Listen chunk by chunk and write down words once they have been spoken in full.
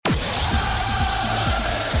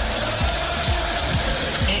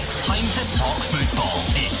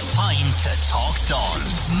Time to talk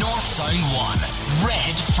Dons. North Sound 1,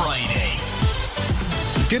 Red Friday.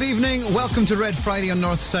 Good evening, welcome to Red Friday on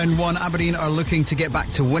North Sound 1. Aberdeen are looking to get back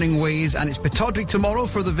to winning ways, and it's Pittodrie tomorrow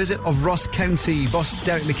for the visit of Ross County. Boss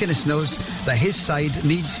Derek McInnes knows that his side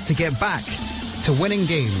needs to get back to winning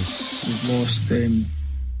games. We've lost a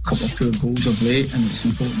couple of poor goals of late, and it's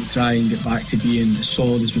important to try and get back to being as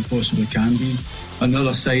solid as we possibly can be. On the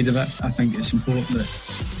other side of it, I think it's important that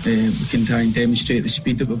we can try and demonstrate the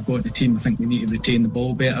speed that we've got in the team. I think we need to retain the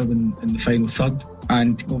ball better in the final third,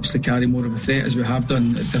 and obviously carry more of a threat as we have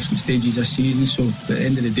done at different stages this season. So at the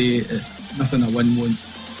end of the day, nothing a win won't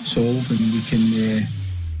solve, and we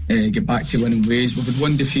can get back to winning ways. We've had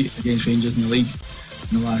one defeat against Rangers in the league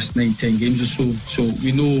in the last 9-10 games or so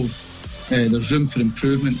we know there's room for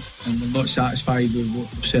improvement, and we're not satisfied with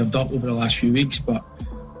what we've served up over the last few weeks, but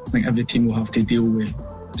I think every team will have to deal with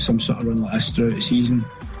some sort of run like this throughout the season,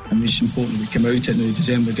 and it's important we come out at now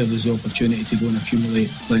December, give us the opportunity to go and accumulate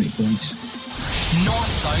plenty of points. North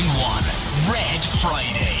Sound 1, Red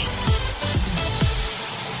Friday.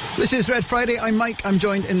 This is Red Friday. I'm Mike. I'm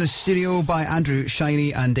joined in the studio by Andrew,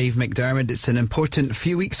 Shinie and Dave Macdermid. It's an important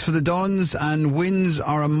few weeks for the Dons, and wins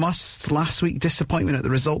are a must. Last week, disappointment at the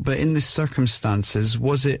result, but in the circumstances,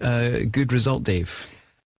 was it a good result, Dave?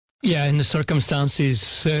 Yeah, in the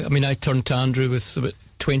circumstances, I turned to Andrew with about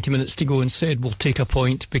 20 minutes to go and said we'll take a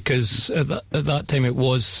point, because at that time it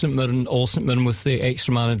was St Mirren with the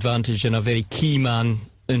extra man advantage, and a very key man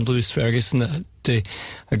in Lewis Ferguson that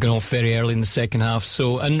had gone off very early in the second half.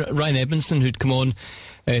 So, and Ryan Edmondson, who'd come on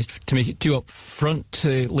to make it two up front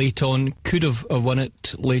late on, could have won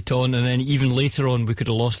it late on, and then even later on we could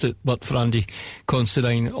have lost it but for Andy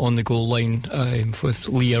Considine on the goal line with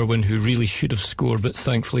Lee Irwin, who really should have scored, but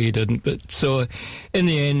thankfully he didn't. But so in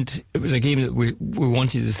the end it was a game that we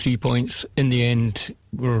wanted the 3 points. In the end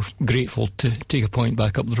we're grateful to take a point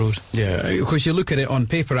back up the road. Yeah, of course you look at it on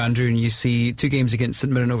paper, Andrew, and you see 2 games against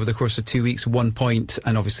St Mirren over the course of 2 weeks, 1 point,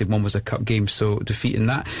 and obviously one was a cup game, so defeating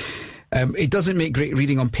that. It doesn't make great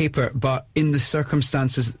reading on paper, but in the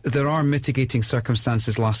circumstances, there are mitigating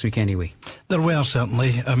circumstances last week anyway. There were,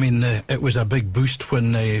 certainly. It was a big boost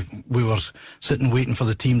when we were sitting waiting for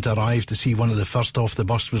the team to arrive to see one of the first off the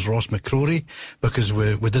bus was Ross McCrory, because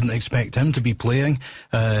we didn't expect him to be playing,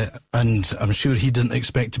 and I'm sure he didn't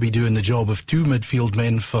expect to be doing the job of 2 midfield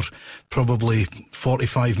men for probably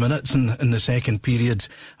 45 minutes in the second period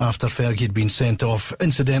after Fergie had been sent off.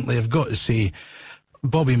 Incidentally, I've got to say,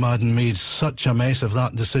 Bobby Madden made such a mess of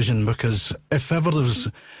that decision, because if ever there was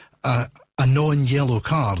a non-yellow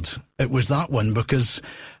card, it was that one, because,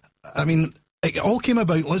 it all came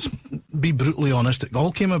about, let's be brutally honest, it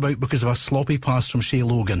all came about because of a sloppy pass from Shea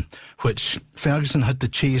Logan, which Ferguson had to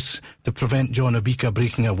chase to prevent John Obika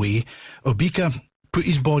breaking away. Obika put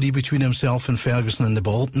his body between himself and Ferguson and the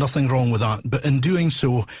ball, nothing wrong with that, but in doing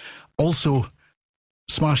so, also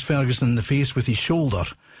smashed Ferguson in the face with his shoulder.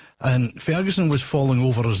 And Ferguson was falling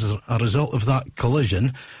over as a result of that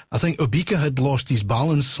collision. I think Obika had lost his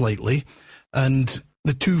balance slightly, and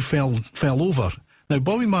the two fell over. Now,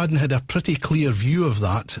 Bobby Madden had a pretty clear view of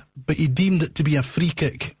that, but he deemed it to be a free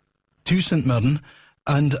kick to St Mirren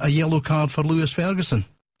and a yellow card for Lewis Ferguson.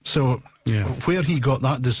 So, where he got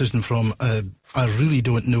that decision from, I really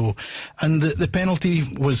don't know. And the penalty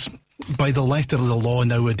was, by the letter of the law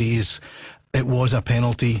nowadays, it was a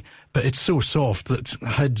penalty, but it's so soft that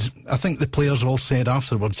I think the players all said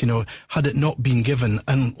afterwards, had it not been given,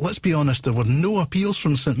 and let's be honest, there were no appeals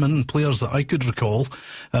from St Mirren players that I could recall.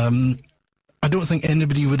 I don't think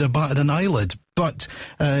anybody would have batted an eyelid, but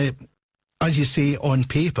as you say, on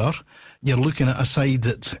paper, you're looking at a side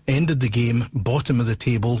that ended the game bottom of the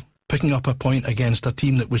table, picking up a point against a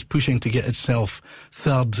team that was pushing to get itself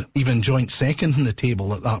third, even joint second in the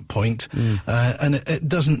table at that point. And it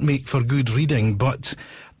doesn't make for good reading, but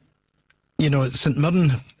St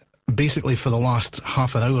Mirren, basically for the last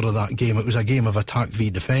half an hour of that game, it was a game of attack v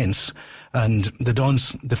defence, and the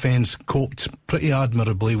Dons' defence coped pretty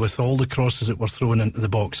admirably with all the crosses that were thrown into the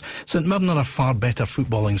box. St Mirren are a far better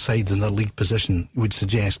footballing side than their league position would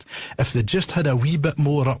suggest. If they just had a wee bit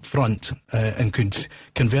more up front and could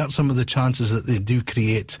convert some of the chances that they do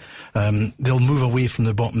create, they'll move away from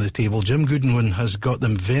the bottom of the table. Jim Goodwin has got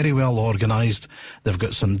them very well organised. They've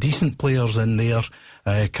got some decent players in there.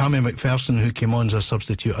 Cammy McPherson, who came on as a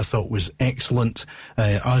substitute, I thought was excellent,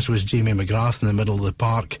 as was Jamie McGrath in the middle of the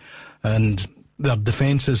park, and their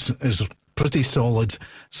defence is pretty solid.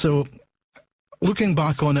 So looking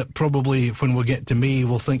back on it, probably when we get to May,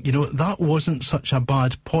 we'll think, that wasn't such a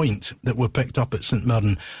bad point that we picked up at St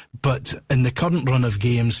Mirren. But in the current run of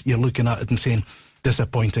games, you're looking at it and saying,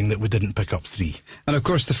 disappointing that we didn't pick up 3. And of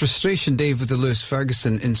course the frustration, Dave, with the Lewis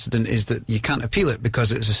Ferguson incident is that you can't appeal it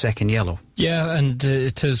because it's a second yellow. Yeah, and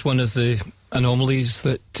it is one of the anomalies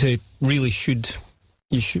that really should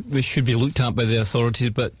be looked at by the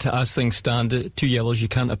authorities, but as things stand, 2 yellows you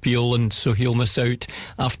can't appeal, and so he'll miss out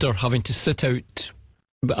after having to sit out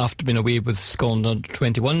after being away with Scotland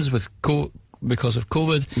under-21s because of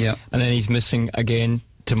COVID. Yeah. And then he's missing again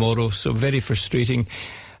tomorrow, so very frustrating.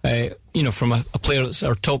 From a player that's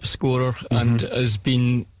our top scorer and has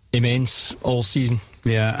been immense all season.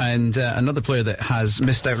 Yeah, and another player that has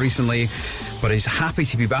missed out recently but is happy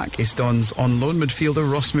to be back is Don's on-loan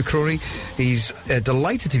midfielder Ross McCrory. He's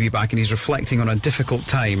delighted to be back, and he's reflecting on a difficult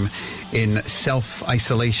time in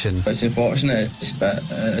self-isolation. It's unfortunate, but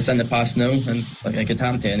it's in the past now, and it could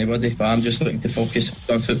happen to anybody, but I'm just looking to focus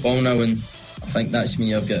on football now, and I think that's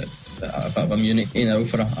me. I've got a bit of immunity now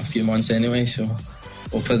for a few months anyway, so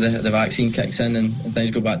hopefully the vaccine kicks in and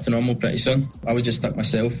things go back to normal pretty soon. I would just stuck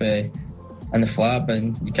myself in the flat,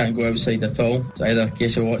 and you can't go outside at all. It's either a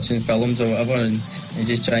case of watching films or whatever and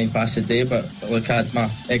just try and pass the day. But look, I had my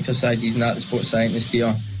exercises and that, the sports scientist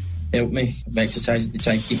here helped me. My exercises to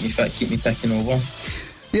try and keep me fit, keep me ticking over.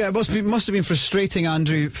 Yeah, it must have been frustrating,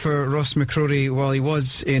 Andrew, for Ross McCrory while he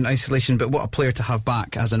was in isolation, but what a player to have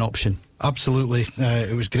back as an option. Absolutely.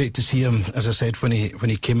 It was great to see him, as I said, when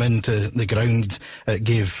he came into the ground. It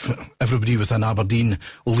gave everybody within Aberdeen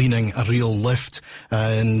leaning a real lift.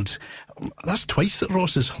 And that's twice that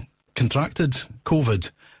Ross has contracted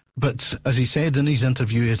COVID. But as he said in his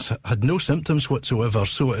interview, it's had no symptoms whatsoever.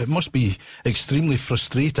 So it must be extremely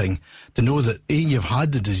frustrating to know that A, you've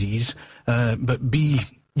had the disease, but B,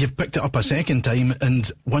 you've picked it up a second time, and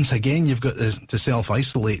once again you've got to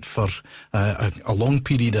self-isolate for a long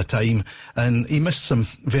period of time. And he missed some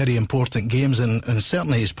very important games, and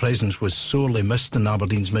certainly his presence was sorely missed in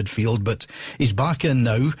Aberdeen's midfield, but he's back in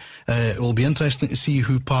now. It will be interesting to see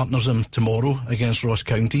who partners him tomorrow against Ross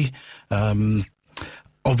County.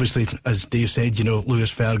 Obviously, as Dave said, Lewis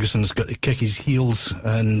Ferguson's got to kick his heels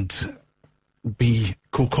and be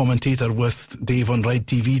co-commentator with Dave on Red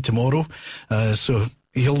TV tomorrow, so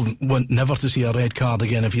he'll want never to see a red card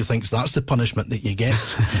again if he thinks that's the punishment that you get.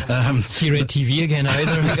 See Red TV again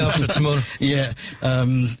either, I think, after tomorrow. Yeah,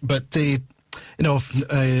 but the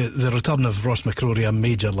return of Ross McCrory, a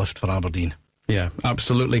major lift for Aberdeen. Yeah,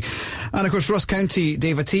 absolutely. And of course, Ross County,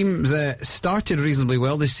 Dave, a team that started reasonably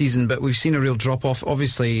well this season, but we've seen a real drop-off.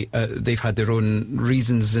 Obviously, they've had their own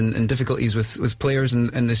reasons and difficulties with players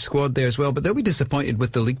and the squad there as well, but they'll be disappointed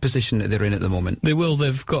with the league position that they're in at the moment. They will.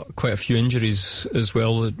 They've got quite a few injuries as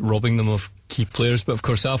well, robbing them of key players. But of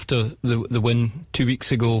course, after the win 2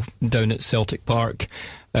 weeks ago down at Celtic Park,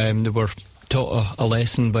 they were taught a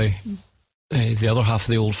lesson by the other half of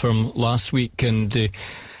the Old Firm last week, and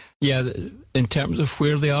in terms of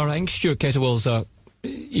where they are, I think Stuart Kettlewell's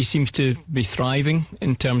he seems to be thriving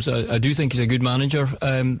in terms of, I do think he's a good manager.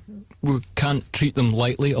 We can't treat them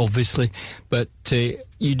lightly, obviously, but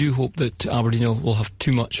you do hope that Aberdeen will have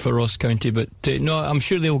too much for Ross County, but no, I'm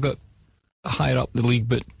sure they'll get higher up the league,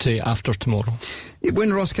 but after tomorrow.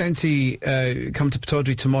 When Ross County come to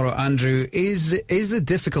Pittodrie tomorrow, Andrew, is the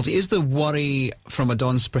difficulty, is the worry from a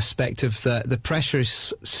Don's perspective that the pressure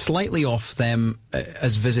is slightly off them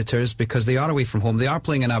as visitors because they are away from home? They are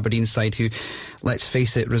playing an Aberdeen side who, let's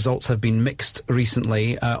face it, results have been mixed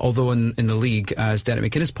recently, although in the league, as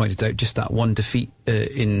Derek McInnes pointed out, just that one defeat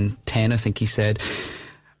in 10, I think he said.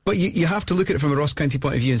 But you have to look at it from a Ross County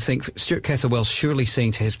point of view and think Stuart Kettlewell's surely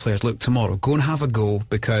saying to his players, look, tomorrow, go and have a go,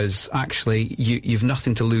 because actually you've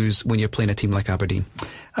nothing to lose when you're playing a team like Aberdeen.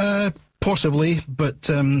 Possibly, but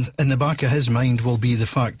in the back of his mind will be the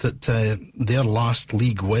fact that their last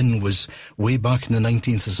league win was way back in the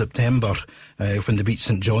 19th of September when they beat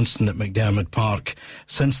St Johnstone at Macdermid Park.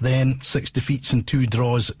 Since then, 6 defeats and 2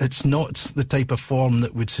 draws. It's not the type of form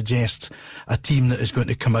that would suggest a team that is going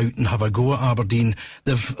to come out and have a go at Aberdeen.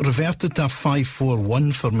 They've reverted to a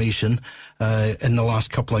 5-4-1 formation in the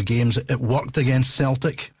last couple of games. It worked against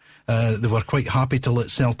Celtic. They were quite happy to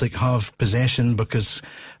let Celtic have possession because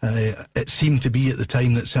it seemed to be at the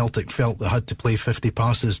time that Celtic felt they had to play 50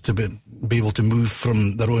 passes to be able to move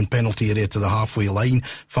from their own penalty area to the halfway line,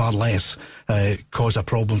 far less cause a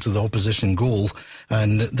problem to the opposition goal.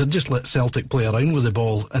 And they just let Celtic play around with the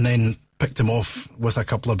ball and then picked them off with a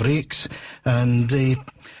couple of breaks. And the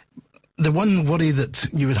one worry that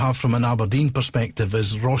you would have from an Aberdeen perspective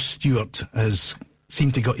is Ross Stewart has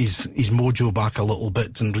seemed to got his mojo back a little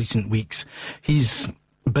bit in recent weeks. He's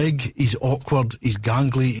big, he's awkward, he's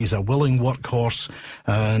gangly, he's a willing workhorse,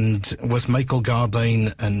 and with Michael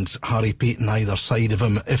Gardyne and Harry Payton either side of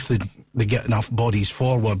him, if they get enough bodies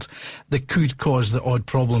forward, they could cause the odd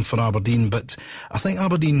problem for Aberdeen. But I think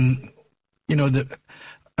Aberdeen,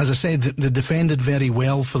 as I said, they defended very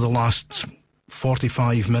well for the last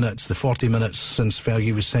 45 minutes, the 40 minutes since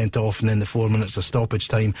Fergie was sent off, and then the 4 minutes of stoppage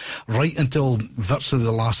time, right until virtually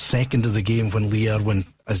the last second of the game when Lee Irwin,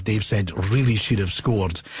 as Dave said, really should have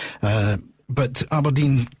scored. But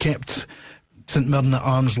Aberdeen kept St Mirren at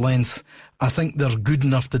arm's length. I think they're good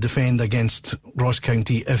enough to defend against Ross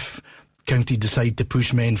County if County decide to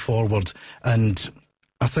push men forward. And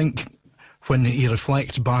I think when he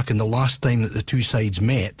reflects back on the last time that the two sides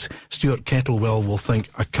met, Stuart Kettlewell will think,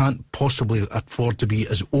 I can't possibly afford to be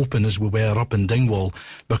as open as we were up in Dingwall,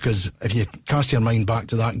 because if you cast your mind back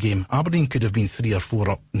to that game, Aberdeen could have been 3 or 4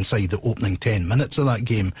 up inside the opening 10 minutes of that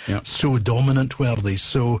game. Yep. So dominant were they.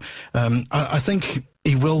 So I think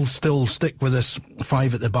he will still stick with this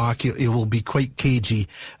 5 at the back. He will be quite cagey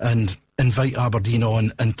and invite Aberdeen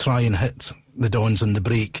on and try and hit the Dons on the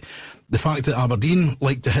break. The fact that Aberdeen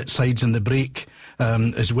like to hit sides in the break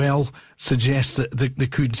as well suggests that they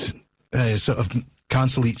could sort of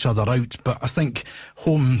cancel each other out. But I think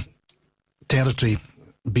home territory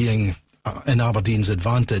being in Aberdeen's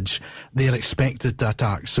advantage, they're expected to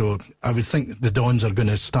attack. So I would think the Dons are going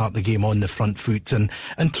to start the game on the front foot and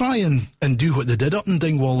try and do what they did up in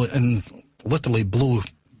Dingwall and literally blow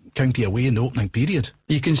County away in the opening period.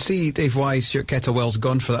 You can see, Dave, why Stuart Kettlewell's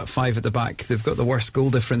gone for that 5 at the back. They've got the worst goal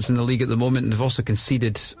difference in the league at the moment, and they've also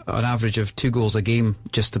conceded an average of 2 goals a game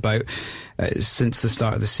just about since the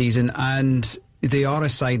start of the season. And they are a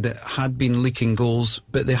side that had been leaking goals,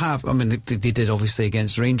 but they have, I mean, they did obviously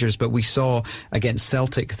against Rangers, but we saw against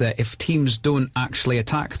Celtic that if teams don't actually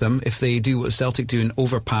attack them, if they do what Celtic do and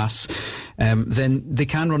overpass, then they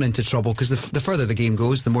can run into trouble, because the further the game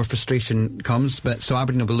goes, the more frustration comes. But so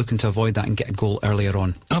Aberdeen will be looking to avoid that and get a goal earlier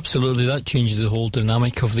on. Absolutely, that changes the whole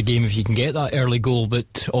dynamic of the game if you can get that early goal,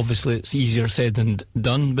 but obviously it's easier said than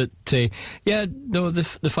done. But the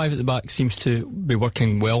 5 at the back seems to be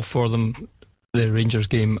working well for them. The Rangers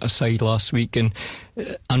game aside last week, and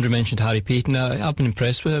Andrew mentioned Harry Payton. I've been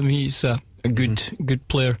impressed with him. He's a good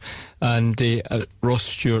player, and Ross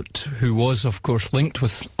Stewart, who was of course linked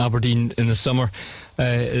with Aberdeen in the summer,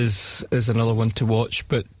 is another one to watch.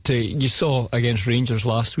 But you saw against Rangers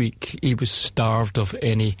last week, he was starved of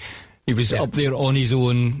any. He was up there on his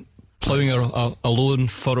own, ploughing a lone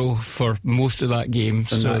furrow for most of that game. And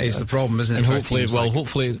so that is the problem, isn't it? And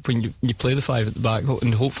hopefully when you play the 5 at the back,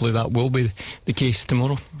 and hopefully that will be the case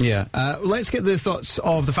tomorrow. Yeah. Let's get the thoughts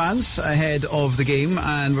of the fans ahead of the game,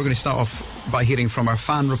 and we're going to start off by hearing from our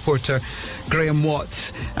fan reporter Graham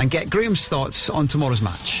Watt and get Graham's thoughts on tomorrow's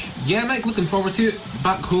match. Yeah, Mike, looking forward to it.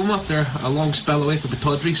 Back home after a long spell away from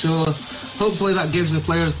Pittodrie, so hopefully that gives the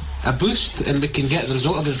players a boost and we can get the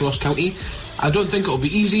result against Ross County. I don't think it'll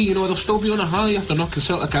be easy, they'll still be on a high after knocking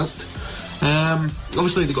Celtic out.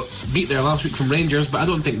 Obviously they got beat there last week from Rangers, but I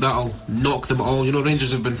don't think that'll knock them at all.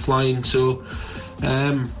 Rangers have been flying, so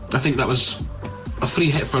I think that was a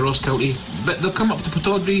free hit for Ross County. But they'll come up to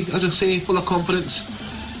Pittodrie, as I say, full of confidence,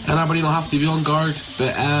 and Aberdeen will have to be on guard.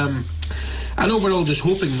 But I know we're all just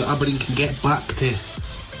hoping that Aberdeen can get back to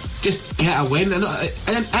just get a win,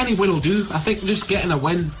 and any win will do. I think just getting a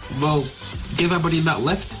win will give Aberdeen that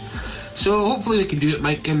lift. So hopefully they can do it,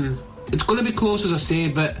 Mike, and it's going to be close, as I say,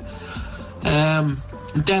 but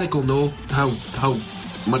Derek will know how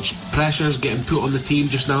much pressure is getting put on the team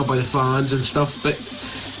just now by the fans and stuff. But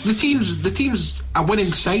the team's a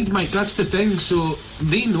winning side, Mike, that's the thing. So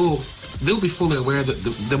they know, they'll be fully aware that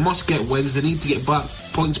they must get wins. They need to get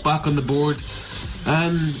points back on the board,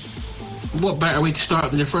 and what better way to start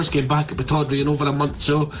than your first game back at Pittodrie in over a month.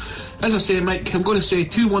 So as I say, Mike, I'm going to say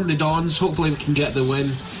 2-1 the Dons. Hopefully we can get the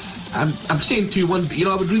win. I'm saying 2-1, but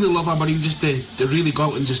I would really love Aberdeen just to really go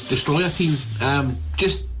out and just destroy a team.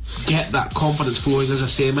 Just get that confidence flowing, as I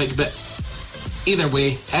say, Mike. But either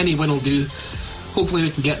way, any win will do. Hopefully we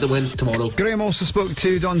can get the win tomorrow. Graham also spoke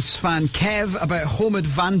to Dons fan Kev about home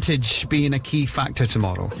advantage being a key factor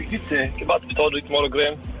tomorrow. It'd be good to get back to Pittodrie tomorrow,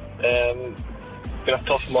 Graham. Been a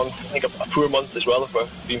tough month, I think a poor month as well, if we're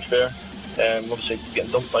being fair. Obviously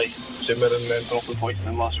getting dumped by St Mirren and then dropping points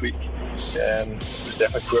in last week. It was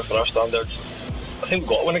definitely poor for our standards. I think we've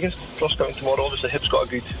got to win against Ross County tomorrow. Obviously Hibs got a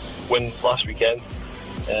good win last weekend,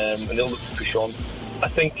 and they'll look to push on. I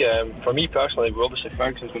think for me personally, obviously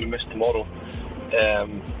Ferguson's going to miss tomorrow.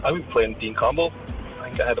 I would be playing Dean Campbell, I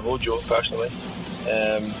think, ahead of Ojo personally.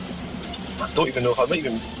 I don't even know if I might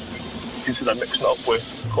even consider mixing it up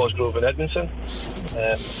with Cosgrove and Edmondson.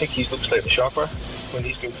 I think he looks slightly sharper. when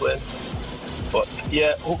he's been playing. But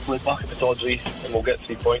yeah, hopefully back at Pittodrie and we'll get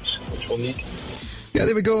 3 points, which we'll need. Yeah,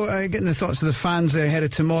 there we go. Getting the thoughts of the fans there ahead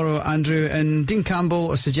of tomorrow, Andrew. And Dean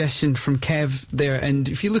Campbell, a suggestion from Kev there. And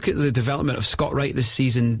if you look at the development of Scott Wright this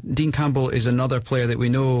season, Dean Campbell is another player that we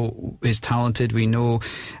know is talented. We know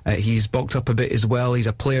he's bulked up a bit as well. He's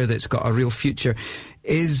a player that's got a real future.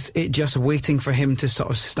 Is it just waiting for him to sort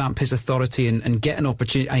of stamp his authority and get an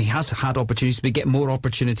opportunity? And he has had opportunities, but get more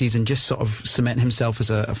opportunities and just sort of cement himself as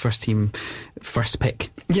a first team, first pick?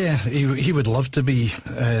 Yeah, he would love to be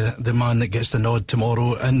the man that gets the nod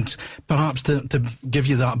tomorrow, and perhaps to give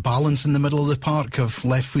you that balance in the middle of the park of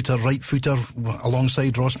left footer, right footer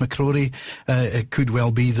alongside Ross McCrory. It could well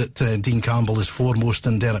be that Dean Campbell is foremost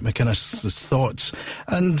in Derek McInnes' thoughts.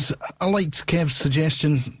 And I liked Kev's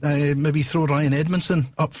suggestion, maybe throw Ryan Edmondson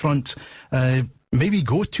up front, maybe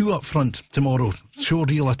go 2 up front tomorrow, show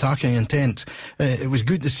real attacking intent. It was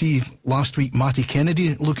good to see last week Matty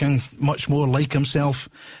Kennedy looking much more like himself,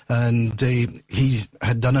 and he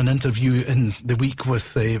had done an interview in the week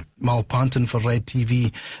with Mal Panton for Red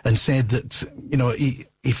TV and said that, you know,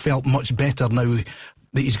 he felt much better now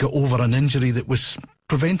that he's got over an injury that was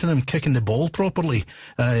preventing him kicking the ball properly,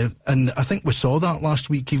 and I think we saw that last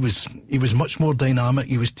week. He was much more dynamic.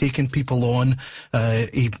 He was taking people on.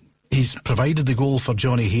 He's provided the goal for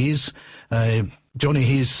Johnny Hayes. Johnny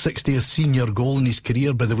Hayes' 60th senior goal in his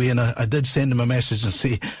career, by the way, and I did send him a message and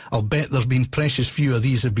say, I'll bet there's been precious few of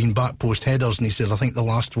these have been back post headers, and he said, I think the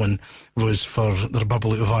last one was for the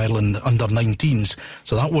Republic of Ireland under 19s,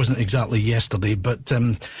 so that wasn't exactly yesterday, but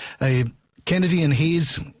Kennedy and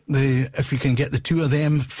Hayes, if you can get the 2 of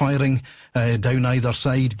them firing down either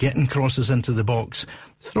side, getting crosses into the box,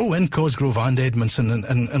 throw in Cosgrove and Edmondson,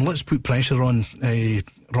 and let's put pressure on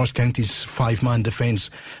Ross County's 5-man defence.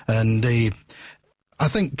 And I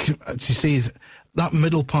think, to say, that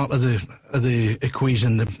middle part of the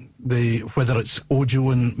equation, whether it's Ojo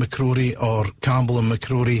and McCrory or Campbell and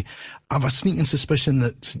McCrory, I have a sneaking suspicion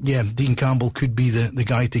that, yeah, Dean Campbell could be the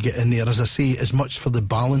guy to get in there, as I say, as much for the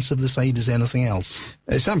balance of the side as anything else.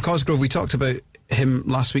 Sam Cosgrove, we talked about him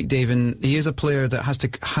last week, Dave, and he is a player that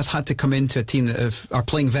has had to come into a team that are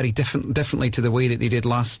playing very differently to the way that they did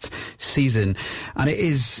last season. And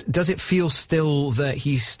does it feel still that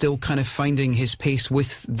he's still kind of finding his pace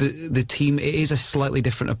with the team? It is a slightly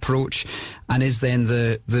different approach, and is then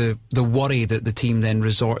the worry that the team then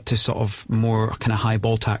resort to sort of more kind of high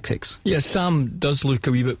ball tactics? Yeah, Sam does look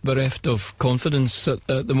a wee bit bereft of confidence at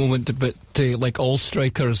the moment, but like all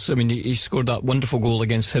strikers, I mean, he scored that wonderful goal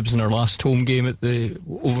against Hibs in our last home game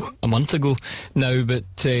over a month ago now,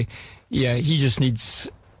 but yeah, he just needs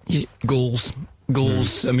goals.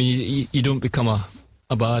 I mean, you don't become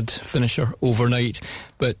a bad finisher overnight,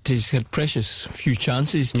 but he's had precious few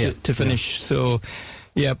chances to finish. So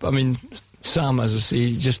yeah, I mean, Sam, as I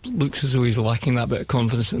say, just looks as though he's lacking that bit of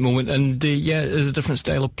confidence at the moment, and yeah, it is a different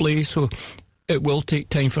style of play, so it will take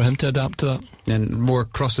time for him to adapt to that. And more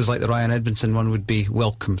crosses like the Ryan Edmondson one would be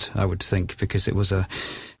welcomed, I would think, because it was a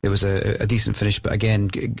decent finish. But again,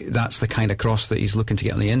 that's the kind of cross that he's looking to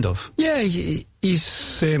get on the end of. Yeah,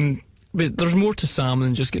 he's. But there's more to Sam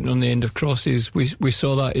than just getting on the end of crosses. We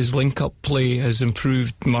saw that his link-up play has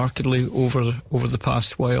improved markedly over the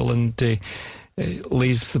past while, and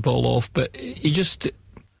lays the ball off. But he just.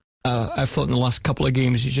 I thought in the last couple of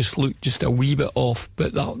games he just looked just a wee bit off,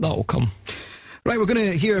 but that'll come. Right, we're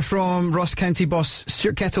going to hear from Ross County boss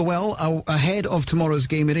Stuart Kettlewell ahead of tomorrow's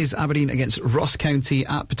game. It is Aberdeen against Ross County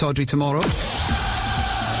at Pittodrie tomorrow.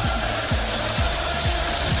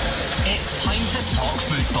 It's time to talk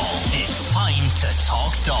football. It's time to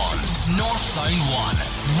talk Dons. North Sound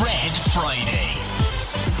 1, Red Friday.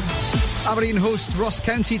 Aberdeen host Ross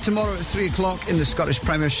County tomorrow at 3 o'clock in the Scottish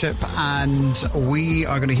Premiership, and we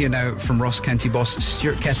are going to hear now from Ross County boss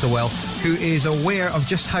Stuart Kettlewell, who is aware of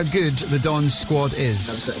just how good the Dons squad is.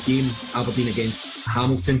 That was a game, Aberdeen against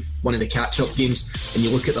Hamilton, one of the catch-up games, and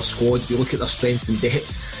you look at their squad, you look at their strength and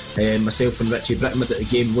depth. Myself and Richie Britton at the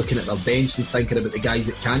game, looking at their bench and thinking about the guys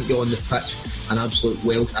that can't get on the pitch, an absolute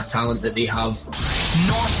wealth of talent that they have.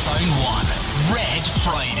 North Sound 1, Red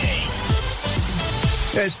Friday.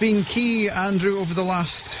 Yeah, it's been key, Andrew, over the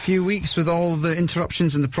last few weeks with all the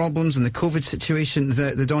interruptions and the problems and the COVID situation.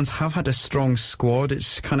 The Dons have had a strong squad.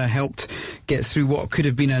 It's kind of helped get through what could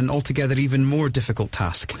have been an altogether even more difficult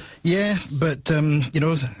task. Yeah, but,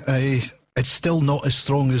 it's still not as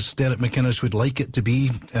strong as Derek McInnes would like it to be.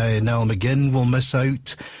 Niall McGinn will miss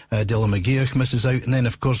out, Dylan McGeoch misses out, and then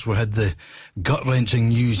of course we had the gut-wrenching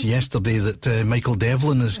news yesterday that Michael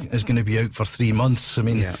Devlin is going to be out for 3 months. I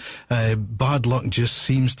mean, bad luck just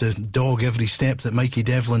seems to dog every step that Mikey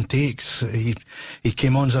Devlin takes. He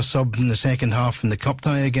came on as a sub in the second half in the cup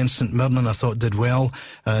tie against St Mirren, and I thought did well,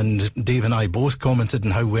 and Dave and I both commented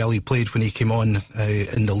on how well he played when he came on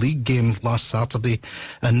in the league game last Saturday,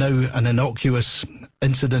 and now an innocuous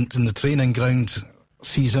incident in the training ground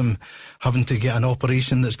sees him having to get an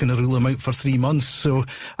operation that's going to rule him out for 3 months. So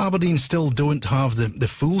Aberdeen still don't have the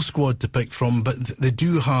full squad to pick from, but they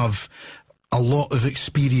do have a lot of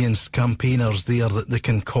experienced campaigners there that they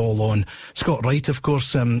can call on. Scott Wright, of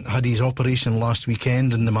course, had his operation last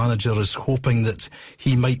weekend, and the manager is hoping that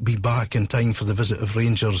he might be back in time for the visit of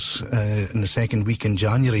Rangers in the second week in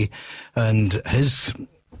January, and his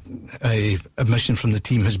admission from the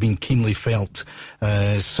team has been keenly felt.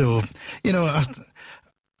 So, you know,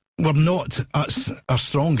 we're not at our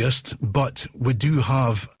strongest, but we do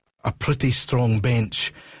have a pretty strong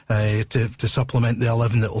bench to supplement the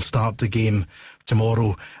 11 that will start the game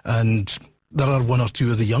tomorrow. And there are one or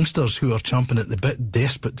two of the youngsters who are champing at the bit,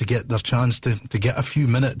 desperate to get their chance to get a few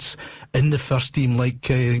minutes in the first team, like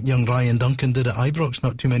young Ryan Duncan did at Ibrox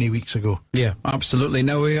not too many weeks ago. Yeah, absolutely.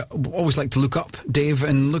 Now, we always like to look up, Dave,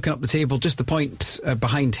 and looking up the table, just the point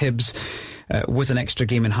behind Hibs, with an extra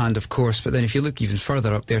game in hand, of course. But then if you look even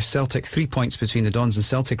further up there, Celtic, 3 points between the Dons and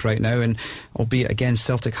Celtic right now, and albeit again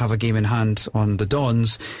Celtic have a game in hand on the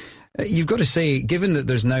Dons. You've got to say, given that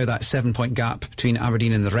there's now that 7-point gap between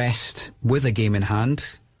Aberdeen and the rest with a game in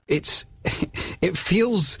hand, it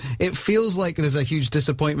feels like there's a huge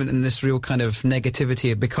disappointment in this real kind of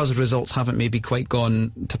negativity because results haven't maybe quite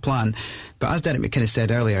gone to plan. But as Derek McInnes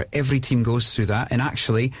said earlier, every team goes through that, and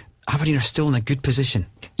actually Aberdeen are still in a good position.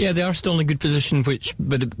 Yeah, they are still in a good position,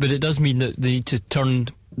 but it does mean that they need to turn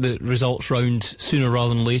the results round sooner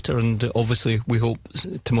rather than later, and obviously we hope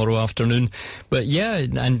tomorrow afternoon. But yeah,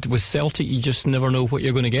 and with Celtic you just never know what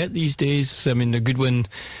you're going to get these days. I mean, a good win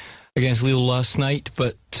against Lille last night,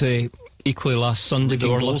 but equally last Sunday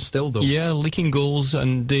leaking goals still though. Yeah, leaking goals,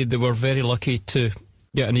 and they were very lucky to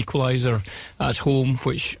get an equaliser at home,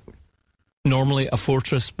 which normally a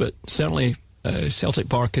fortress, but certainly Celtic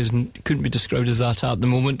Park couldn't be described as that at the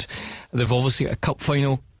moment. They've obviously got a cup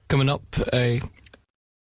final coming up a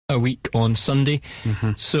week on Sunday,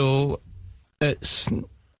 so it's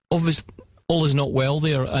obvious all is not well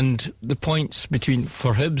there, and the points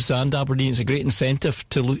for Hibs and Aberdeen is a great incentive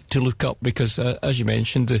to look up, because as you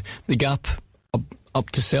mentioned, the gap up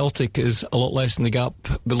to Celtic is a lot less than the gap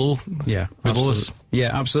below. Yeah, below us.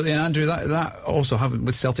 Yeah, absolutely. And Andrew, that also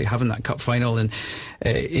with Celtic having that cup final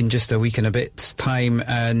in just a week and a bit's time,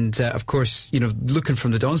 and of course, you know, looking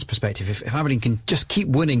from the Dons' perspective, if Aberdeen can just keep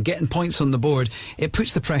winning, getting points on the board, it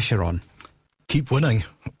puts the pressure on. Keep winning,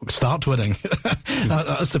 start winning.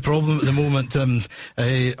 That's the problem at the moment.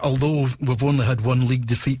 Although we've only had one league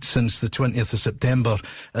defeat since the 20th of September,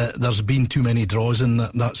 there's been too many draws in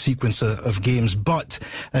that sequence of games. But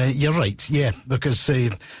you're right, yeah, because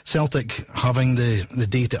Celtic having the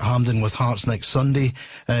date at Hampden with Hearts next Sunday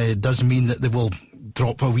does mean that they will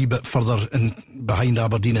drop a wee bit further behind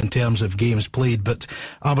Aberdeen in terms of games played, but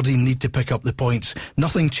Aberdeen need to pick up the points.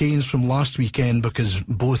 Nothing changed from last weekend because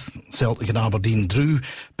both Celtic and Aberdeen drew,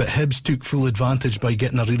 but Hibs took full advantage by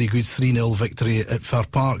getting a really good 3-0 victory at Fir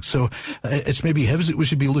Park. So it's maybe Hibs that we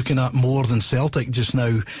should be looking at more than Celtic just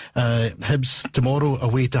now. Hibs tomorrow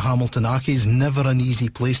away to Hamilton Accies, never an easy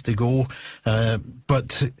place to go,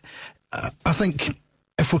 but I think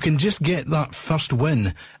if we can just get that first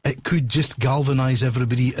win, it could just galvanise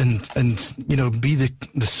everybody and you know, be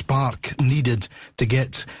the spark needed to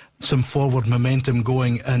get some forward momentum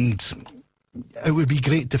going. And it would be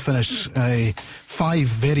great to finish 5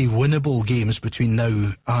 very winnable games between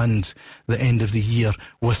now and the end of the year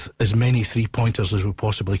with as many 3-pointers as we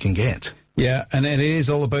possibly can get. Yeah, and it is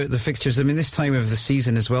all about the fixtures. I mean, this time of the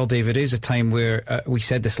season as well, David, is a time where we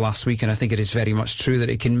said this last week, and I think it is very much true, that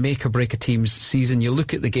it can make or break a team's season. You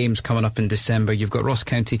look at the games coming up in December, you've got Ross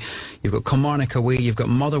County, you've got Kilmarnock away, you've got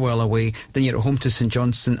Motherwell away, then you're at home to St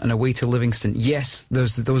Johnstone and away to Livingston. Yes,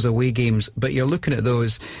 there's those away games, but you're looking at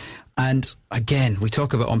those, and again, we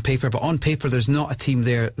talk about on paper, but on paper there's not a team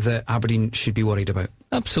there that Aberdeen should be worried about.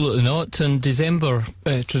 Absolutely not. And December,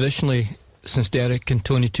 traditionally, since Derek and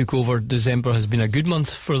Tony took over, December has been a good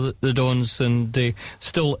month for the Dons, and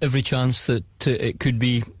still every chance that it could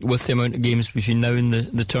be with the amount of games between now and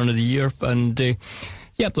the turn of the year. And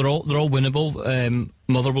yeah, they're all winnable.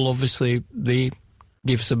 Motherwell, obviously, they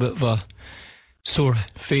gave us a bit of a sore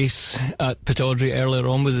face at Pittodrie earlier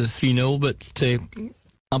on with the 3-0, but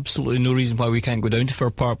absolutely no reason why we can't go down to Fir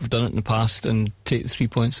Park. We've done it in the past and take the 3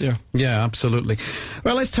 points there. Yeah, absolutely.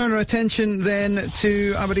 Well, let's turn our attention then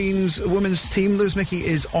to Aberdeen's women's team. Lewis Mickey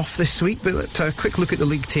is off this week, but a quick look at the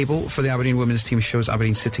league table for the Aberdeen women's team shows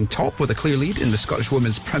Aberdeen sitting top with a clear lead in the Scottish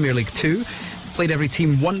Women's Premier League 2. Played every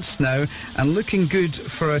team once now and looking good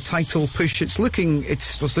for a title push. It's looking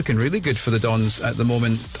really good for the Dons at the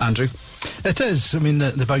moment, Andrew. It is. I mean,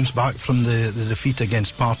 the bounce back from the defeat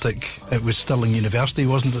against Partick, it was Stirling University,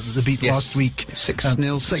 wasn't it, that they beat last week? 6-0.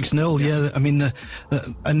 6-0, yeah. I mean,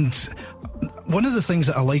 and one of the things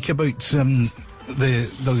that I like about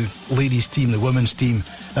the ladies' team, the women's team,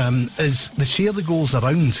 is they share the goals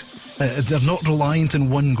around. They're not reliant on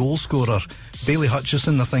one goal scorer. Bailey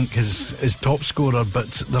Hutchison, I think, is top scorer,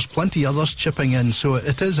 but there's plenty others chipping in, so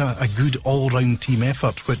it is a good all-round team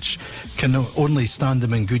effort, which can only stand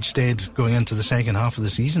them in good stead going into the second half of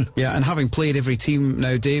the season. Yeah, and having played every team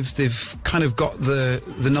now, Dave, they've kind of got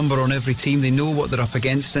the number on every team. They know what they're up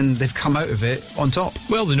against, and they've come out of it on top.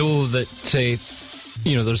 Well, they know that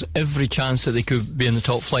there's every chance that they could be in the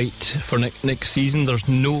top flight for next season. There's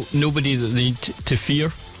nobody that they need to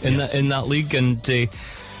fear in that league, and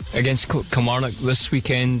against Kilmarnock this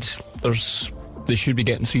weekend, they should be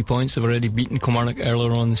getting 3 points. They've already beaten Kilmarnock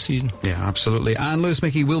earlier on this season. Yeah, absolutely. And Lewis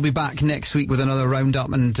Mickey will be back next week with another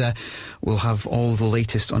roundup, and we'll have all the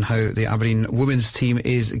latest on how the Aberdeen women's team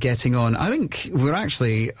is getting on. I think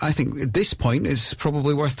at this point it's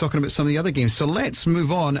probably worth talking about some of the other games. So let's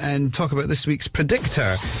move on and talk about this week's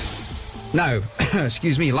predictor. Now,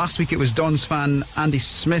 excuse me, last week it was Dons fan Andy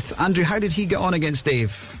Smith. Andrew, how did he get on against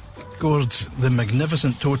Dave? Scored the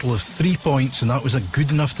magnificent total of 3 points, and that was good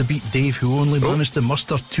enough to beat Dave, who only managed to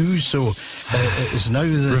muster 2. So it is now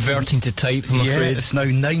reverting to type, I'm afraid. It's now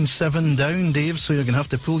 9-7 down, Dave, so you're going to have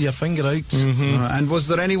to pull your finger out. Mm-hmm. And was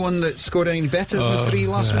there anyone that scored any better than 3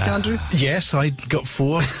 last week, Andrew? Yes, I got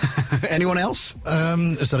 4. Anyone else?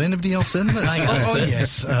 Is there anybody else in this?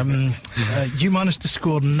 Yes. You managed to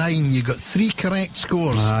score 9. You got 3 correct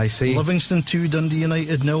scores. I see. Livingston 2, Dundee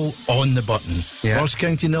United 0, on the button. Yeah. Ross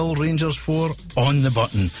County 0, Rangers 4, on the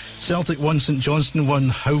button. Celtic 1, St Johnstone 1.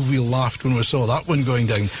 How we laughed when we saw that one going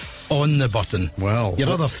down. On the button. Well, your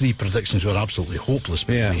other 3 predictions were absolutely hopeless.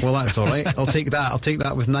 Yeah, well, that's all right. I'll take that. I'll take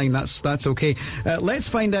that with 9. That's okay. Let's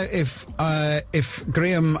find out if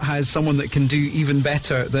Graham has someone that can do even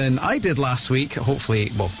better than I did last week.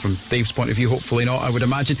 Hopefully, well, from Dave's point of view, hopefully not, I would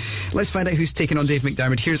imagine. Let's find out who's taking on Dave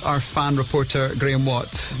McDermid. Here's our fan reporter, Graham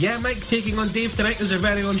Watt. Yeah, Mike, taking on Dave tonight is our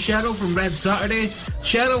very own Cheryl from Red Saturday.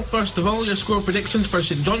 Cheryl, first of all, your score predictions for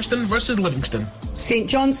St Johnstone versus Livingston. St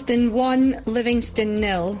Johnstone 1, Livingston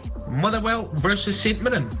 0. Motherwell versus St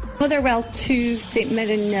Mirren. Motherwell 2, St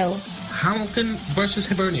Mirren 0. Hamilton versus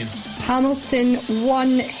Hibernian. Hamilton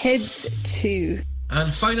 1, Hibs 2.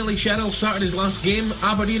 And finally, Cheryl, Saturday's last game,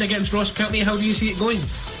 Aberdeen against Ross County. How do you see it going?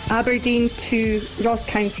 Aberdeen 2, Ross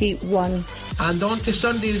County 1. And on to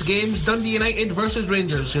Sunday's games, Dundee United versus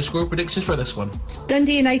Rangers. Your score predictions for this one?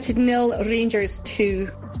 Dundee United 0, Rangers 2.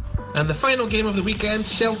 And the final game of the weekend,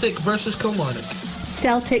 Celtic versus Kilmarnock.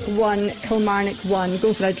 Celtic 1, Kilmarnock 1.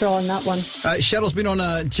 Go for a draw on that one. Cheryl's been on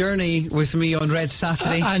a journey with me on Red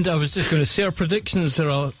Saturday. And I was just going to say, our predictions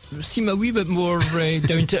seem a wee bit more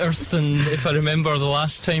down to earth than if I remember the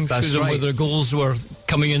last time. That's right. Where their goals were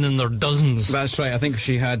coming in their dozens. That's right. I think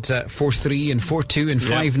she had 4-3 and 4-2 and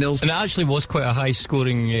 5-0. And it actually was quite a high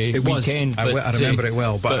scoring weekend. I remember it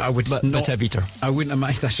well, but I would not. I wouldn't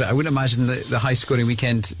imagine. That's right. I wouldn't imagine the high scoring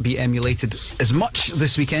weekend be emulated as much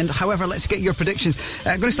this weekend. However, let's get your predictions.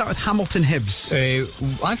 I'm going to start with Hamilton Hibs.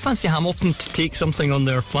 I fancy Hamilton to take something on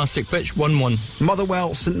their plastic pitch. 1-1.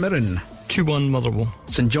 Motherwell St Mirren. 2-1 Motherwell.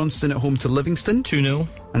 St Johnstone at home to Livingston. 2-0.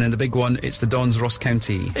 And then the big one, it's the Dons Ross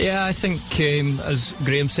County. Yeah, I think as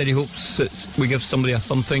Graham said, he hopes that we give somebody a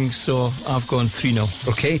thumping, so I've gone 3-0.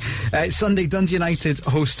 Okay. Sunday, Dundee United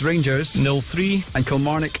host Rangers. 0-3. And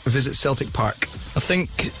Kilmarnock visit Celtic Park. I think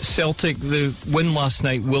Celtic, the win last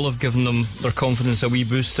night will have given them their confidence a wee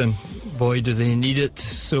boost, and boy, do they need it.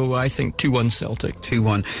 So I think 2-1 Celtic.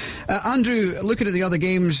 2-1. Andrew, looking at the other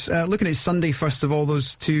games, looking at Sunday, first of all,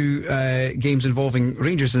 those 2 games involving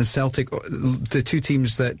Rangers and Celtic, the 2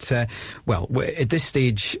 teams that, at this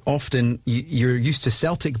stage, often you're used to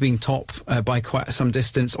Celtic being top by quite some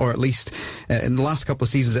distance, or at least in the last couple of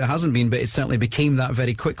seasons it hasn't been, but it certainly became that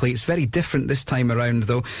very quickly. It's very different this time around,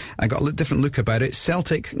 though. I got a different look about it.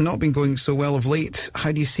 Celtic not been going so well of late.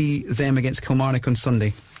 How do you see them against Kilmarnock on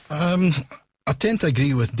Sunday? I tend to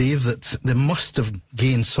agree with Dave that they must have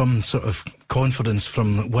gained some sort of confidence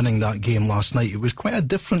from winning that game last night. It was quite a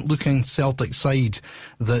different looking Celtic side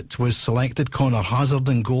that was selected. Connor Hazard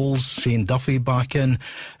in goals, Shane Duffy back in,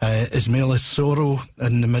 Ismail Soro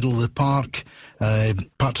in the middle of the park,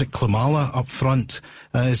 Patrick Klimala up front.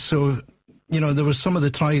 So there was some of the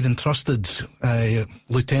tried and trusted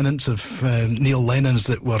lieutenants of Neil Lennon's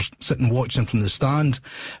that were sitting watching from the stand,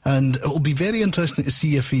 and it'll be very interesting to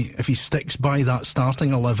see if he sticks by that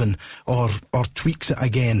starting 11 or tweaks it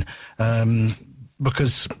again,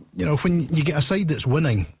 because when you get a side that's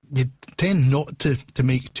winning, you tend not to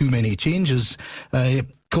make too many changes.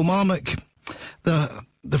 Kilmarnock,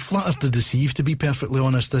 they're flattered to deceive, to be perfectly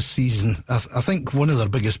honest, this season. I think one of their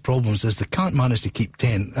biggest problems is they can't manage to keep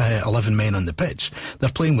 11 men on the pitch.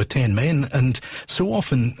 They're playing with 10 men, and so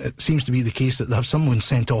often it seems to be the case that they have someone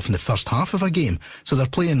sent off in the first half of a game. So they're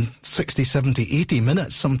playing 60, 70, 80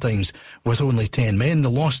 minutes sometimes with only 10 men. They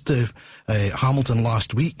lost to Hamilton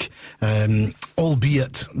last week,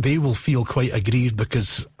 albeit they will feel quite aggrieved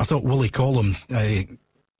because I thought Willie Collum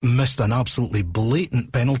missed an absolutely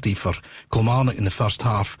blatant penalty for Kilmarnock in the first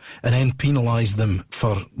half and then penalised them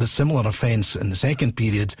for the similar offence in the second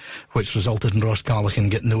period, which resulted in Ross Callaghan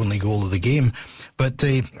getting the only goal of the game. But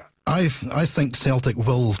I think Celtic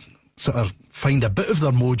will sort of find a bit of their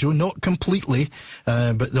mojo, not completely,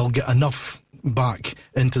 but they'll get enough back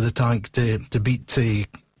into the tank to beat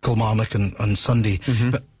Kilmarnock on Sunday. Mm-hmm.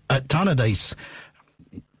 But at Tannadice,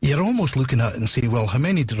 you're almost looking at it and say, well, how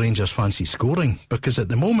many do Rangers fancy scoring? Because at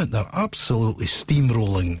the moment they're absolutely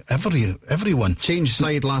steamrolling everyone. Changed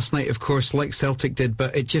side last night, of course, like Celtic did,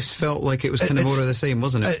 but it just felt like it was kind of more of the same,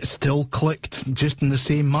 wasn't it? It still clicked just in the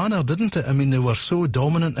same manner, didn't it? I mean, they were so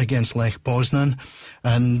dominant against Lech Poznan,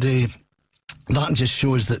 and that just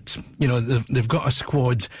shows that they've got a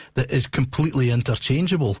squad that is completely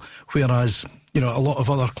interchangeable, whereas a lot of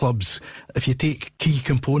other clubs, if you take key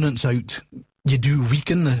components out, you do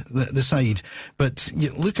weaken the side. But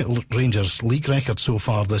you look at Rangers' league record so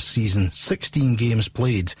far this season: 16 games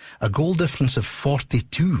played, a goal difference of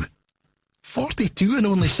 42. 42 in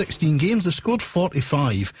only 16 games. They've scored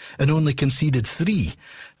 45 and only conceded 3.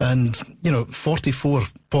 And 44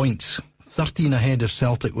 points, 13 ahead of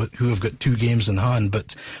Celtic, who have got 2 games in hand.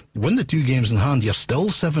 But win the 2 games in hand, you're still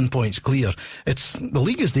 7 points clear. The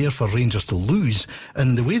league is there for Rangers to lose,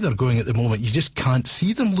 and the way they're going at the moment, you just can't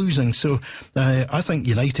see them losing. So I think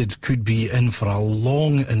United could be in for a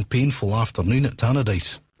long and painful afternoon at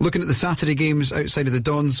Tannadice. Looking at the Saturday games outside of the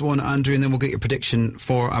Dons one, Andrew, and then we'll get your prediction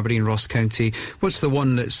for Aberdeen Ross County. What's the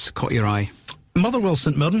one that's caught your eye? Motherwell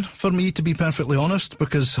St Mirren, for me, to be perfectly honest,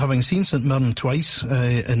 because having seen St Mirren twice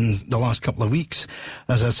in the last couple of weeks,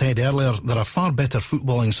 as I said earlier, they're a far better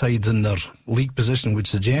footballing side than their league position would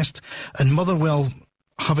suggest. And Motherwell,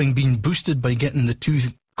 having been boosted by getting the 2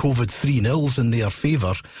 COVID 3-0s in their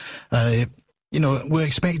favour, we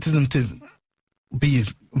expected them to be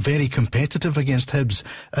very competitive against Hibs,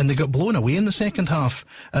 and they got blown away in the second half,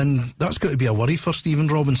 and that's got to be a worry for Stephen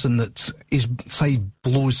Robinson, that his side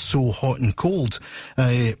blows so hot and cold.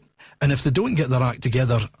 And if they don't get their act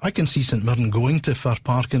together, I can see St Mirren going to Fir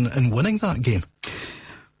Park and winning that game.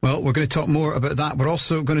 Well, we're going to talk more about that. We're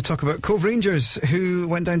also going to talk about Cove Rangers, who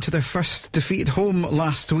went down to their first defeat at home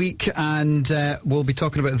last week, and we'll be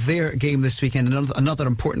talking about their game this weekend, another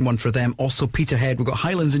important one for them. Also Peterhead, we've got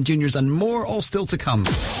Highlands and Juniors and more, all still to come.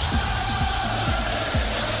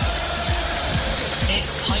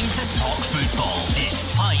 It's time to talk football.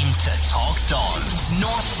 It's time to talk Dons.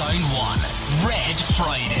 North Sound 1, Red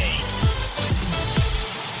Friday.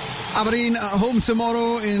 Aberdeen at home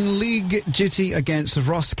tomorrow in league duty against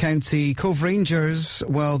Ross County. Cove Rangers,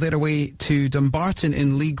 well, they're away to Dumbarton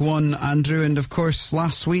in League One, Andrew, and of course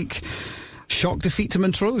last week, shock defeat to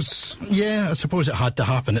Montrose. Yeah, I suppose it had to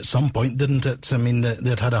happen at some point, didn't it? I mean,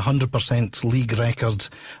 they'd had a 100% league record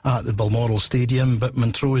at the Balmoral Stadium, but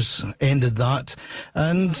Montrose ended that.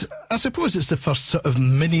 And I suppose it's the first sort of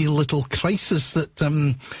mini little crisis that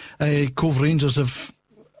Cove Rangers have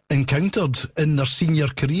encountered in their senior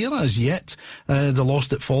career as yet. They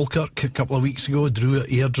lost at Falkirk a couple of weeks ago, drew at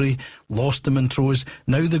Airdrie, lost to Montrose.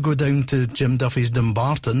 Now they go down to Jim Duffy's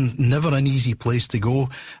Dumbarton, never an easy place to go,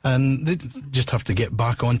 and they just have to get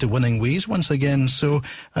back onto winning ways once again. So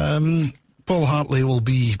Paul Hartley will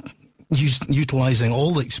be utilising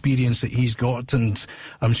all the experience that he's got, and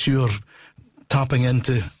I'm sure tapping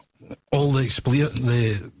into all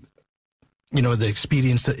the the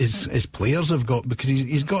experience that his players have got, because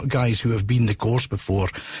he's got guys who have been the course before,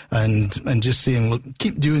 and just saying, look,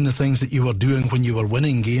 keep doing the things that you were doing when you were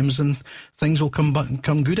winning games, and things will come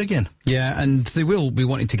good again. Yeah, and they will be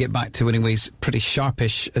wanting to get back to winning ways pretty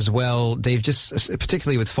sharpish as well, Dave, just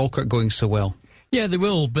particularly with Falkirk going so well. Yeah, they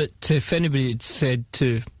will, but if anybody had said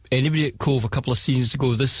to anybody at Cove a couple of seasons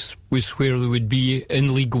ago this was where they would be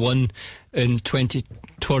in League One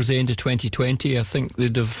towards the end of 2020, I think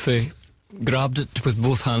they'd have grabbed it with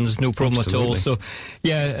both hands, no problem Absolutely. At all. So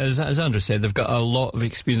yeah, as Andrew said, they've got a lot of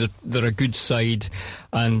experience. They're a good side,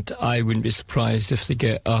 and I wouldn't be surprised if they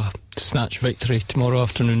get a snatch victory tomorrow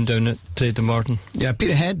afternoon down at Dumbarton. Yeah,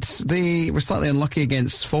 Peterhead, they were slightly unlucky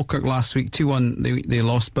against Falkirk last week, 2-1 they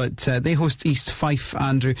lost, but they host East Fife,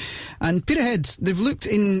 Andrew, and Peterhead, they've looked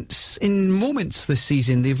in moments this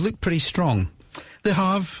season, they've looked pretty strong. They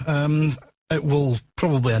have. It will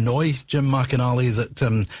probably annoy Jim McInally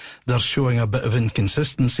that they're showing a bit of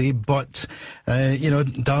inconsistency, but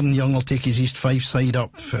Darren Young will take his East Fife side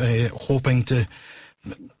up, hoping to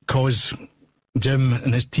cause Jim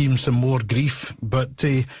and his team some more grief. But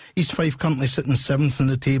East Fife currently sitting 7th in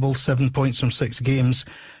the table, 7 points from 6 games.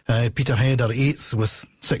 Peterhead are 8th with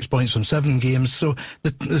 6 points from 7 games. So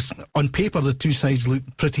on paper, the two sides look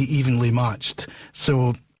pretty evenly matched.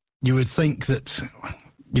 So you would think that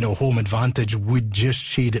home advantage would just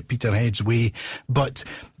shade it Peterhead's way. But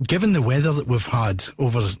given the weather that we've had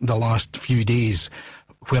over the last few days,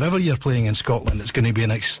 wherever you're playing in Scotland, it's going to be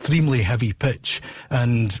an extremely heavy pitch.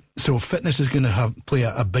 And so fitness is going to play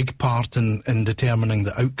a big part in determining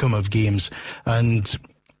the outcome of games. And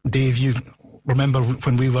Dave, you remember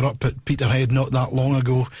when we were up at Peterhead not that long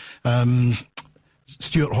ago,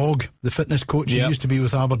 Stuart Hogg, the fitness coach, who used to be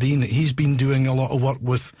with Aberdeen, he's been doing a lot of work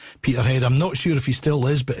with Peterhead. I'm not sure if he still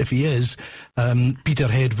is, but if he is,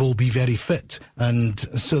 Peterhead will be very fit, and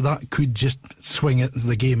so that could just swing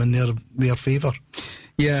the game in their favour.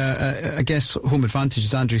 Yeah, I guess home advantage,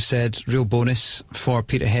 as Andrew said, real bonus for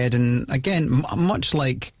Peterhead, and again, much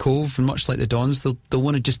like Cove and much like the Dons, they'll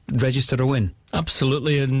want to just register a win.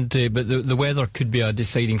 Absolutely, and but the weather could be a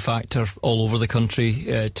deciding factor all over the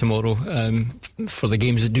country tomorrow for the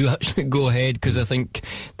games that do actually go ahead, because I think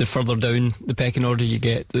the further down the pecking order you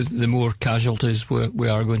get, the more casualties we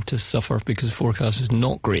are going to suffer, because the forecast is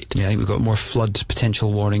not great. Yeah, we've got more flood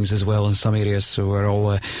potential warnings as well in some areas, so we're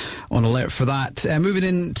all on alert for that. Moving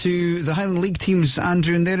into the Highland League teams,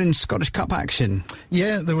 Andrew, and they're in Scottish Cup action.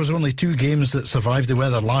 Yeah, there was only 2 games that survived the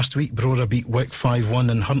weather last week. Brora beat Wick 5-1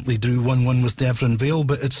 and Huntly drew 1-1 with Devon Vale,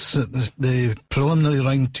 but it's the preliminary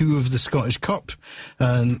round 2 of the Scottish Cup,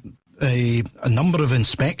 and a number of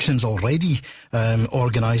inspections already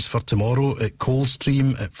organised for tomorrow at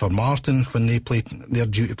Coldstream, at Formartine when they're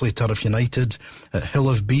due to play Turriff United, at Hill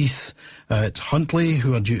of Beath, at Huntly,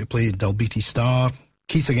 who are due to play Dalbeattie Star.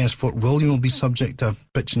 Keith against Fort William will be subject to a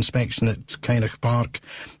pitch inspection at Kynach Park.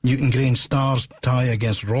 Newton Grange Stars tie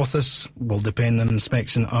against Rothes will depend on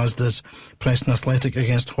inspection, as does Preston Athletic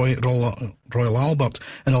against Royal Albert.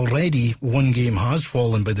 And already one game has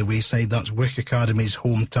fallen by the wayside. That's Wick Academy's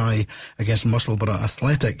home tie against Musselburgh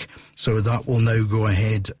Athletic. So that will now go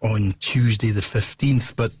ahead on Tuesday the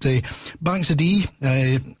 15th. But Banks of Dee,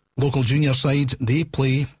 local junior side, they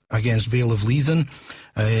play against Vale of Leithen.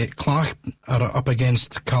 Clach are up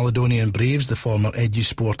against Caledonian Braves, the former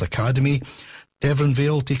EduSport Academy. Devon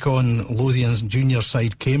Vale take on Lothian's junior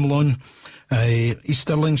side Camelon. East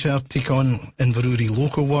Stirlingshire take on Inverurie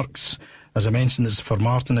Local Works. As I mentioned, it's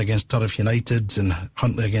Formartine against Turriff United and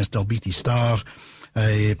Huntly against Dalbeattie Star.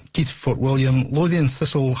 Keith Fort William, Lothian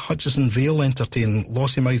Thistle, Hutchison Vale entertain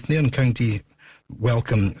Lossiemouth. Nairn County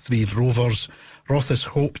welcome Threave Rovers. Rothes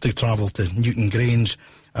hope to travel to Newton Grange,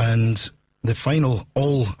 and the final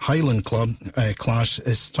all-Highland club clash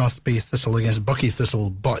is Strathspey Thistle against Buckie Thistle.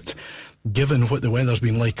 But given what the weather's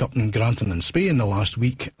been like up in Granton and Spey in the last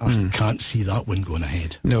week, I can't see that one going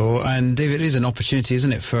ahead. No, and David, it is an opportunity,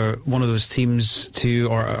 isn't it, for one of those teams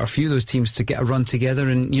or a few of those teams to get a run together,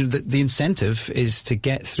 and the incentive is to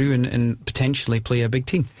get through and potentially play a big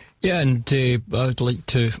team. Yeah, and I would like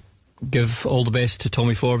to give all the best to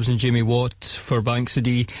Tommy Forbes and Jamie Watt for Banks of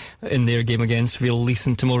Dee in their game against Vale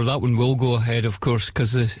Leithen tomorrow. That one will go ahead, of course,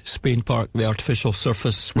 because the Spain Park, the artificial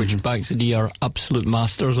surface, which Banks of Dee are absolute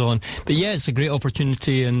masters on. But yeah, it's a great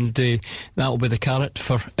opportunity, and that'll be the carrot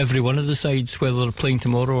for every one of the sides, whether they're playing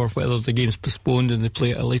tomorrow or whether the game's postponed and they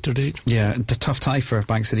play at a later date. Yeah, a tough tie for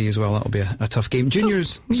Banks of Dee as well. That'll be a tough game.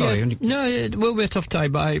 Juniors, sorry. No, it will be a tough tie,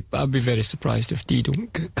 but I'd be very surprised if Dee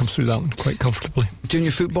don't come through that one quite comfortably. Junior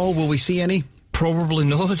football, will we see any? Probably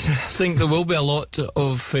not. I think there will be a lot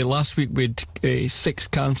of last week we had 6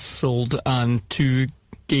 cancelled and 2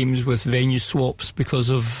 games with venue swaps because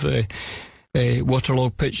of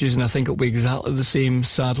waterlogged pitches, and I think it'll be exactly the same,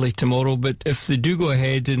 sadly, tomorrow. But if they do go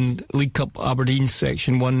ahead in League Cup Aberdeen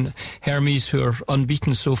Section 1, Hermes, who are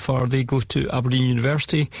unbeaten so far, they go to Aberdeen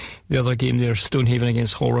University. The other game there, Stonehaven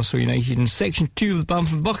against Hull Russell United. In Section 2 of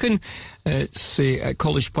Bamford Buchan, it's at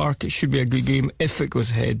College Park. It should be a good game if it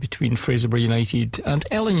goes ahead between Fraserburgh United and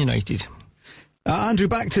Ellen United. Andrew,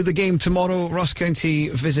 back to the game tomorrow. Ross County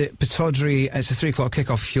visit Pittodrie. It's a 3 o'clock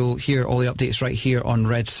kickoff. You'll hear all the updates right here on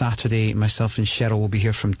Red Saturday. Myself and Cheryl will be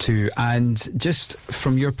here from 2. And just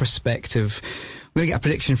from your perspective, we're going to get a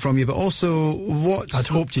prediction from you, but also what... I'd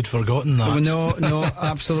hoped you'd forgotten that. No,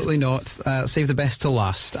 absolutely not. Save the best till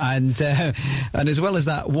last. And as well as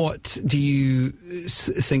that, what do you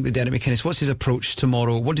think that Derek McInnes, what's his approach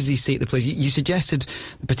tomorrow? What does he say to the players? You suggested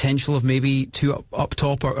the potential of maybe 2 up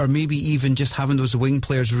top, or maybe even just having those wing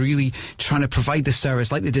players really trying to provide the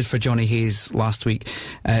service like they did for Johnny Hayes last week.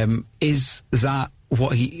 Is that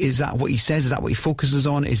what he says? Is that what he focuses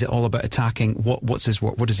on? Is it all about attacking? What's his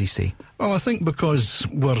work? What does he say? Well, I think because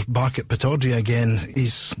we're back at Pittodrie again,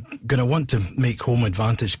 he's going to want to make home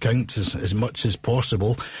advantage count as much as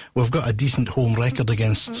possible. We've got a decent home record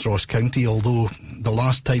against Ross County, although the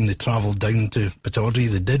last time they travelled down to Pittodrie,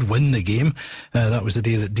 they did win the game. That was the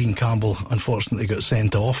day that Dean Campbell unfortunately got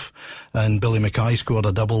sent off, and Billy Mackay scored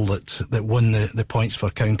a double that won the points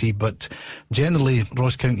for County. But generally,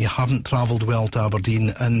 Ross County haven't travelled well to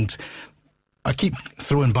Aberdeen, and I keep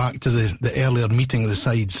throwing back to the earlier meeting of the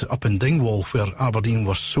sides up in Dingwall, where Aberdeen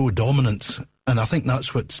were so dominant, and I think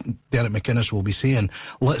that's what Derek McInnes will be saying.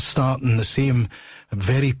 Let's start in the same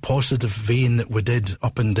very positive vein that we did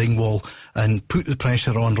up in Dingwall and put the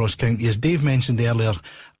pressure on Ross County. As Dave mentioned earlier,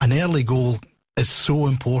 an early goal is so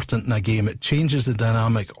important in a game. It changes the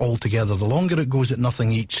dynamic altogether. The longer it goes at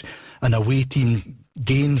nothing each, an away team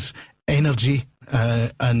gains energy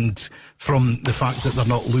and from the fact that they're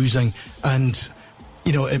not losing, and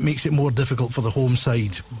it makes it more difficult for the home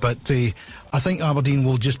side. But I think Aberdeen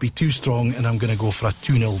will just be too strong, and I'm going to go for a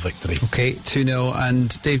 2-0 victory. Okay, 2-0.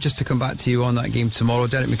 And Dave, just to come back to you on that game tomorrow,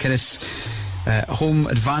 Derek McInnes, home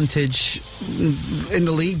advantage in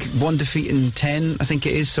the league, 1 defeat in 10, I think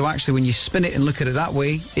it is. So actually, when you spin it and look at it that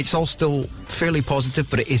way, it's all still fairly positive,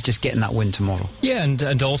 but it is just getting that win tomorrow. Yeah,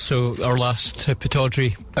 and also our last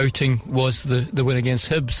Pittodrie outing was the win against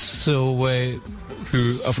Hibs, so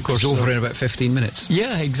who of course was over in about 15 minutes.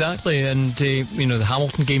 Yeah, exactly. And the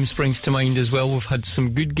Hamilton game springs to mind as well. We've had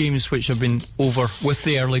some good games which have been over with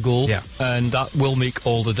the early goal, and that will make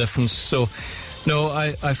all the difference. So no,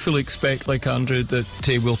 I fully expect, like Andrew, that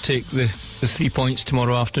we'll take the 3 points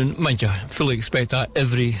tomorrow afternoon. Mind you, I fully expect that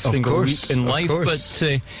every single week in life,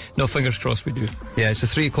 but no, fingers crossed we do. Yeah, it's a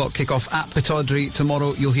 3 o'clock kickoff at Pittodrie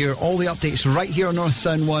tomorrow. You'll hear all the updates right here on North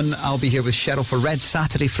Sound 1. I'll be here with Cheryl for Red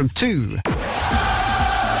Saturday from 2.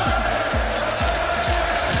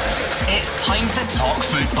 It's time to talk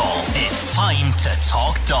football. It's time to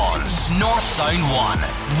talk Dons. North Sound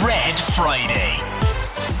 1, Red Friday.